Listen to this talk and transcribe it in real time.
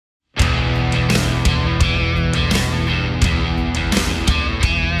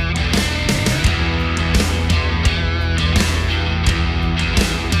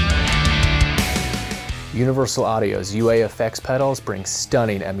Universal Audio's UAFX pedals bring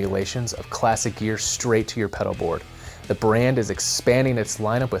stunning emulations of classic gear straight to your pedal board. The brand is expanding its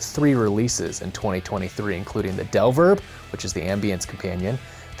lineup with 3 releases in 2023, including the Del-Verb, which is the Ambiance Companion,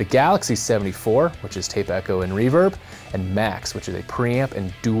 the Galaxy 74, which is tape echo and reverb, and Max, which is a preamp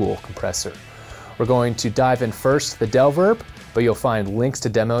and dual compressor. We're going to dive in first to the Del-Verb, but you'll find links to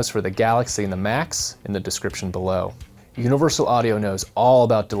demos for the Galaxy and the Max in the description below. Universal Audio knows all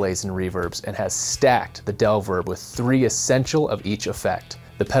about delays and reverbs and has stacked the Del-Verb with 3 essential of each effect.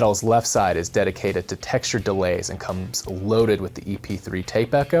 The pedal's left side is dedicated to textured delays and comes loaded with the EP3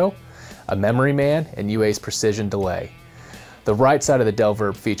 tape echo, a Memory Man, and UA's precision delay. The right side of the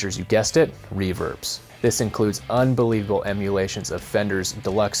Del-Verb features, you guessed it, reverbs. This includes unbelievable emulations of Fender's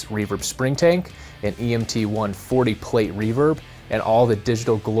Deluxe Reverb Spring Tank, an EMT 140 plate reverb, and all the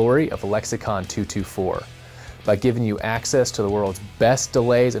digital glory of Lexicon 224. By giving you access to the world's best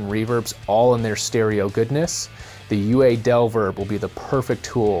delays and reverbs all in their stereo goodness, the UA Del-Verb will be the perfect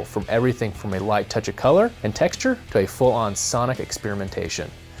tool from everything from a light touch of color and texture to a full-on sonic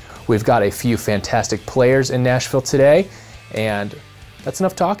experimentation. We've got a few fantastic players in Nashville today, and that's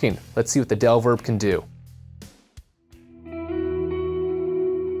enough talking. Let's see what the Del-Verb can do.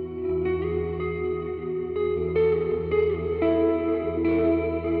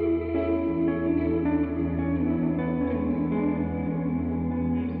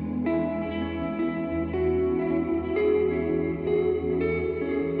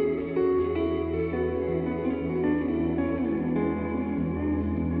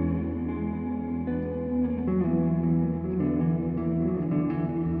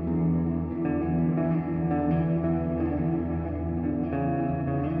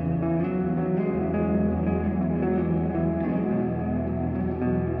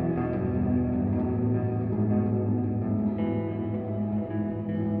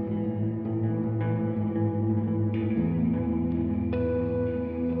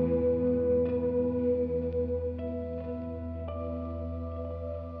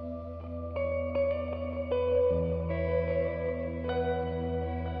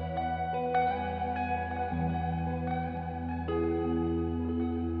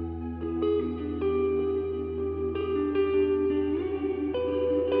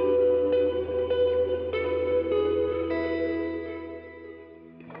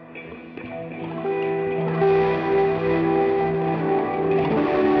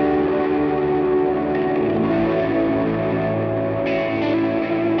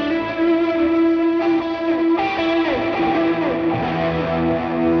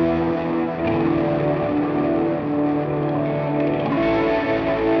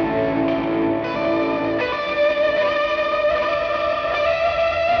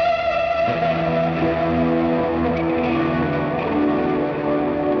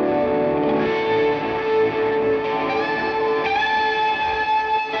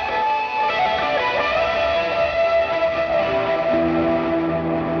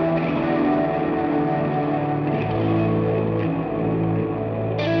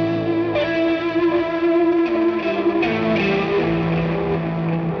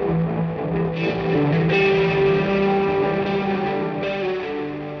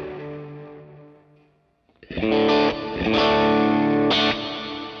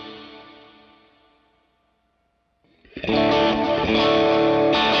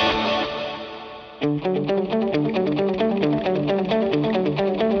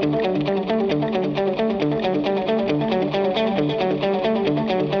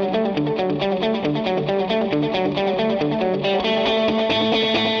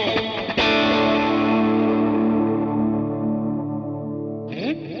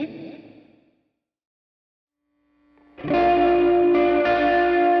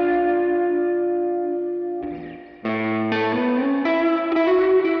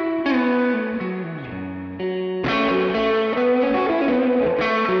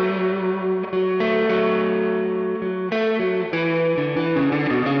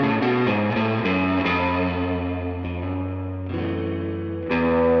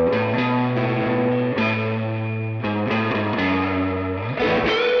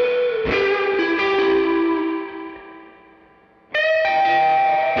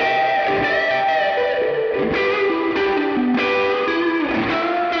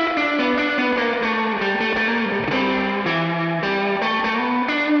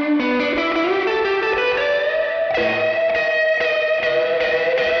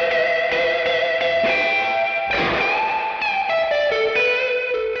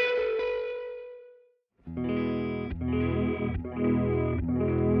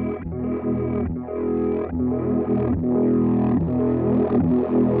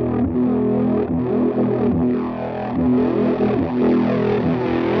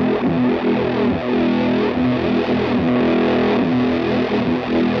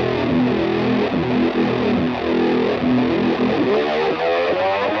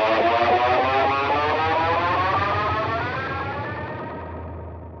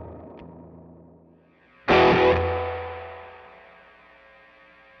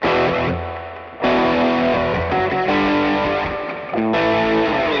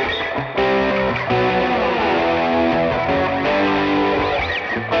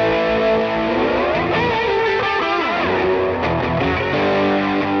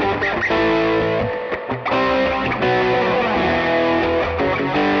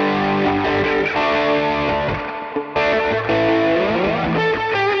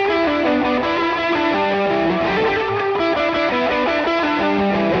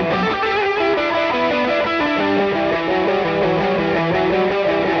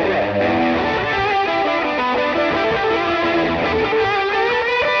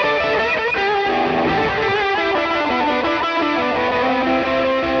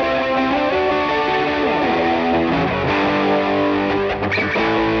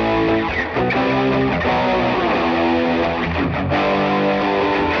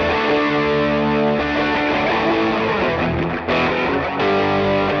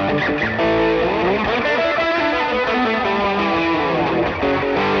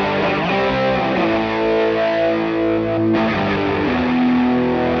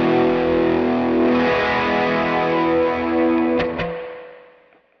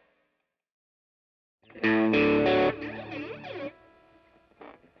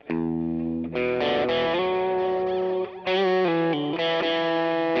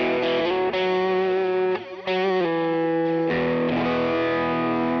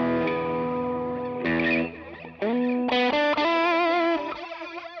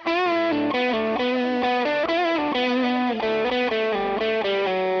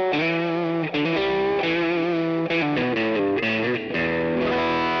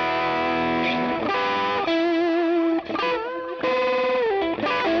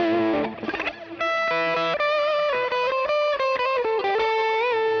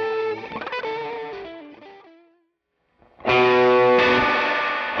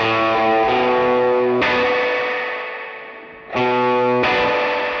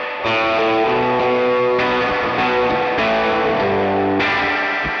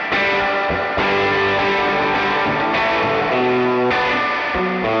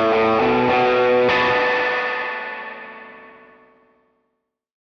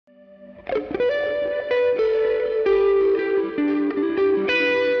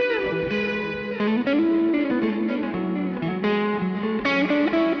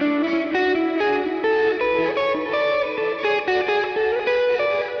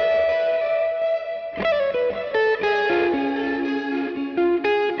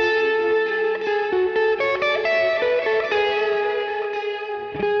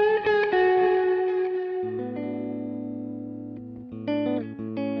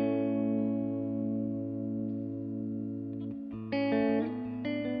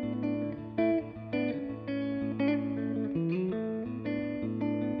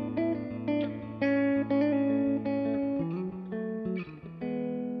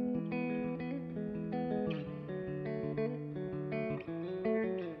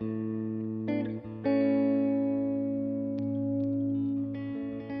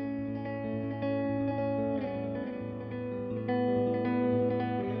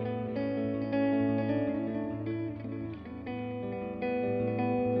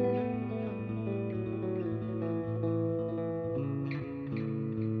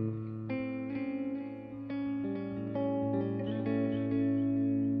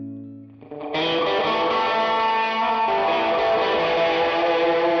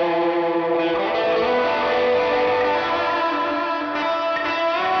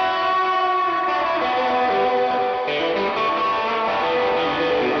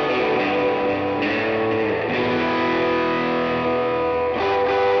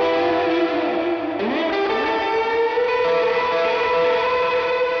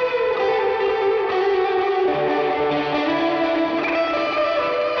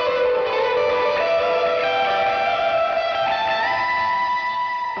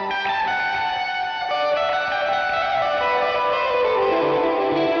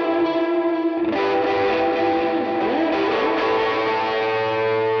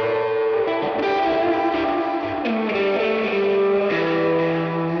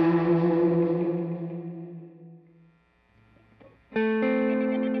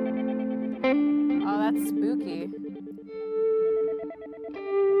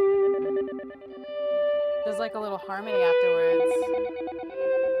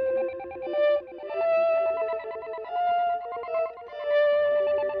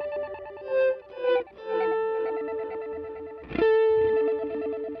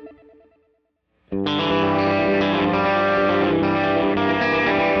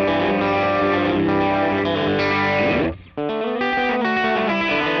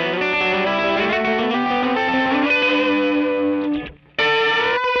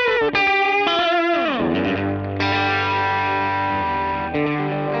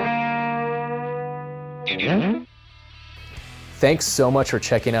 Thanks so much for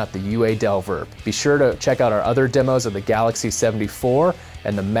checking out the UA Del-Verb. Be sure to check out our other demos of the Galaxy 74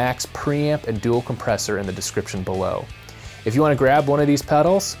 and the Max preamp and dual compressor in the description below. If you want to grab one of these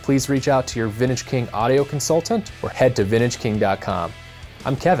pedals, please reach out to your Vintage King audio consultant or head to vintageking.com.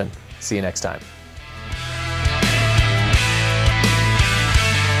 I'm Kevin. See you next time.